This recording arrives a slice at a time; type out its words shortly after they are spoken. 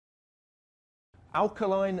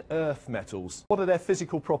Alkaline earth metals. What are their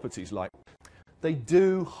physical properties like? They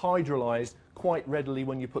do hydrolyze quite readily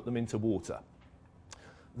when you put them into water.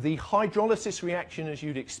 The hydrolysis reaction, as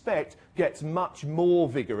you'd expect, gets much more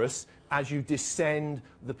vigorous as you descend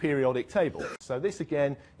the periodic table. So this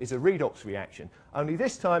again is a redox reaction. Only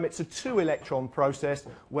this time it's a 2-electron process,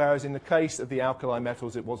 whereas in the case of the alkali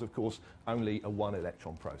metals it was of course only a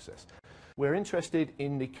 1-electron process. We're interested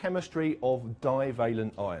in the chemistry of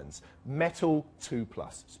divalent ions, metal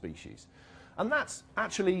 2+ species. And that's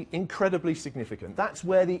actually incredibly significant. That's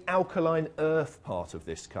where the alkaline earth part of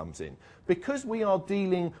this comes in. Because we are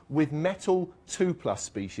dealing with metal 2+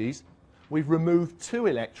 species, we've removed 2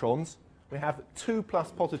 electrons. We have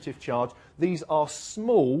 2+ positive charge. These are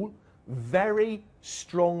small, very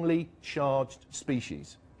strongly charged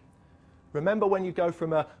species. Remember, when you go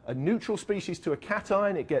from a neutral species to a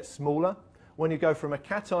cation, it gets smaller. When you go from a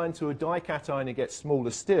cation to a dication, it gets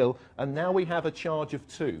smaller still. And now we have a charge of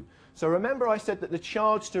 2. So remember I said that the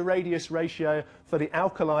charge to radius ratio for the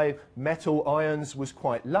alkali metal ions was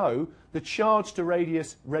quite low. The charge to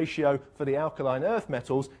radius ratio for the alkaline earth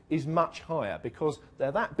metals is much higher because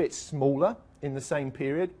they're that bit smaller in the same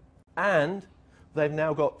period and they've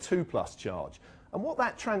now got 2+ charge. And what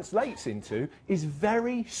that translates into is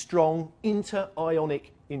very strong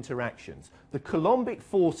inter-ionic interactions. The coulombic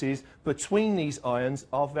forces between these ions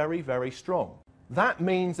are very, very strong. That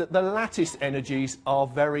means that the lattice energies are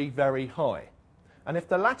very, very high. And if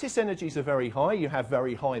the lattice energies are very high, you have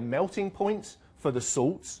very high melting points for the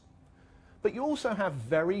salts, but you also have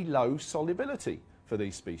very low solubility for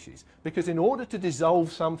these species. Because in order to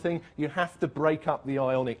dissolve something, you have to break up the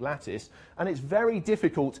ionic lattice, and it's very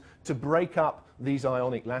difficult to break up these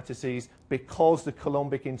ionic lattices because the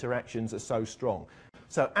coulombic interactions are so strong.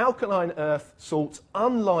 So alkaline earth salts,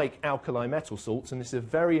 unlike alkali metal salts, and this is a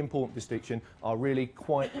very important distinction, are really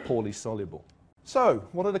quite poorly soluble. So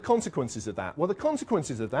what are the consequences of that? Well, the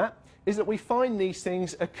consequences of that is that we find these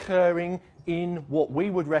things occurring in what we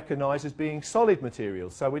would recognise as being solid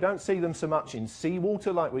materials. So we don't see them so much in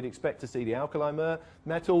seawater like we'd expect to see the alkali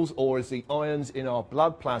metals or as the ions in our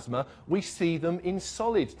blood plasma. We see them in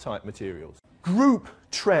solid type materials. Group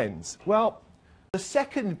trends. Well, the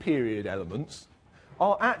second period elements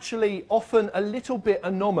are actually often a little bit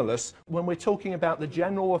anomalous when we're talking about the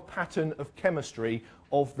general pattern of chemistry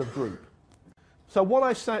of the group. So what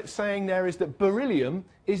I'm saying there is that beryllium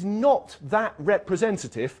is not that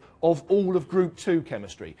representative of all of group 2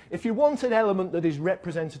 chemistry. If you want an element that is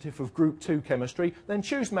representative of group 2 chemistry, then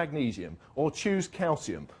choose magnesium or choose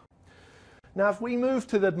calcium. Now, if we move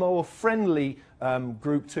to the more friendly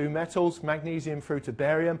group 2 metals, magnesium through to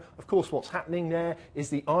barium, of course what's happening there is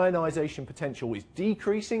the ionization potential is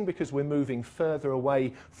decreasing because we're moving further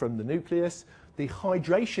away from the nucleus. The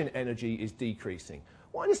hydration energy is decreasing.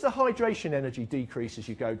 Why does the hydration energy decrease as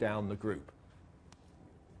you go down the group?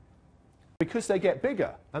 Because they get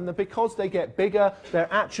bigger, and because they get bigger,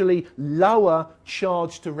 they're actually lower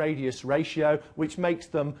charge to radius ratio, which makes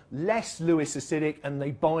them less Lewis acidic, and they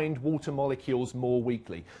bind water molecules more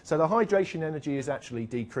weakly. So the hydration energy is actually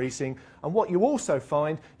decreasing, and what you also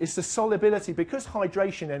find is the solubility, because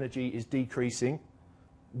hydration energy is decreasing,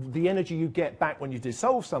 the energy you get back when you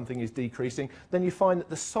dissolve something is decreasing, then you find that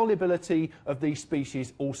the solubility of these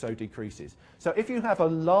species also decreases. So if you have a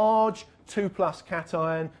large 2+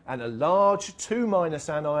 cation and a large 2-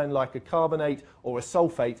 anion like a carbonate or a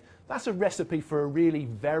sulfate, that's a recipe for a really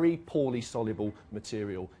very poorly soluble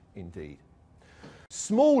material indeed.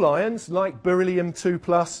 Small ions like beryllium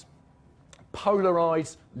 2+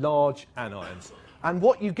 polarize large anions. And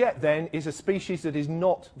what you get then is a species that is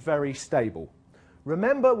not very stable.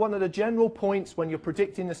 Remember, one of the general points when you're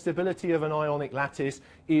predicting the stability of an ionic lattice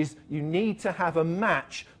is you need to have a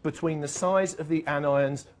match between the size of the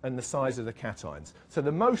anions and the size of the cations. So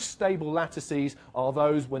the most stable lattices are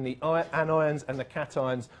those when the anions and the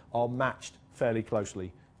cations are matched fairly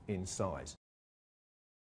closely in size.